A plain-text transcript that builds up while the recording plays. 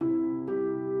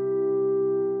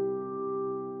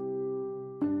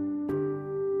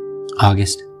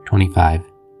August 25.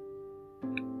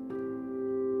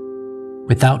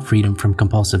 Without freedom from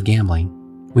compulsive gambling,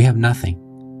 we have nothing.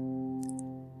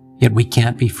 Yet we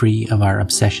can't be free of our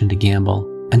obsession to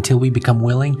gamble until we become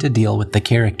willing to deal with the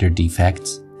character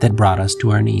defects that brought us to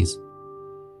our knees.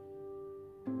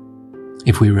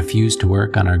 If we refuse to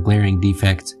work on our glaring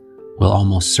defects, we'll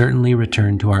almost certainly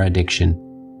return to our addiction.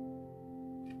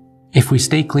 If we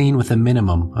stay clean with a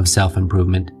minimum of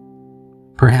self-improvement,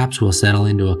 perhaps we'll settle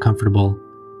into a comfortable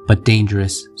but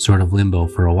dangerous sort of limbo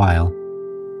for a while.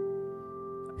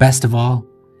 Best of all,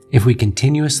 if we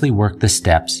continuously work the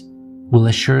steps, we'll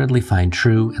assuredly find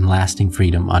true and lasting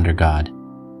freedom under God.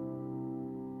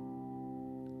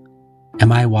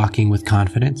 Am I walking with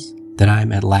confidence that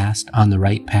I'm at last on the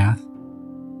right path?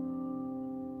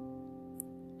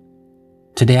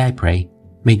 Today I pray,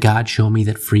 may God show me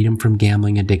that freedom from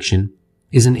gambling addiction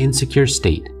is an insecure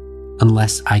state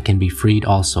unless I can be freed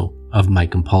also of my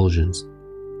compulsions.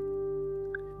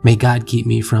 May God keep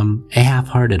me from a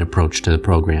half-hearted approach to the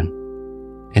program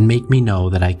and make me know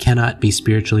that I cannot be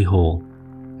spiritually whole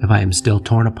if I am still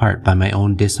torn apart by my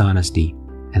own dishonesty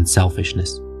and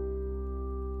selfishness.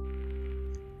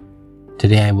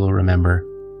 Today I will remember,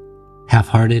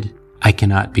 half-hearted, I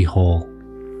cannot be whole.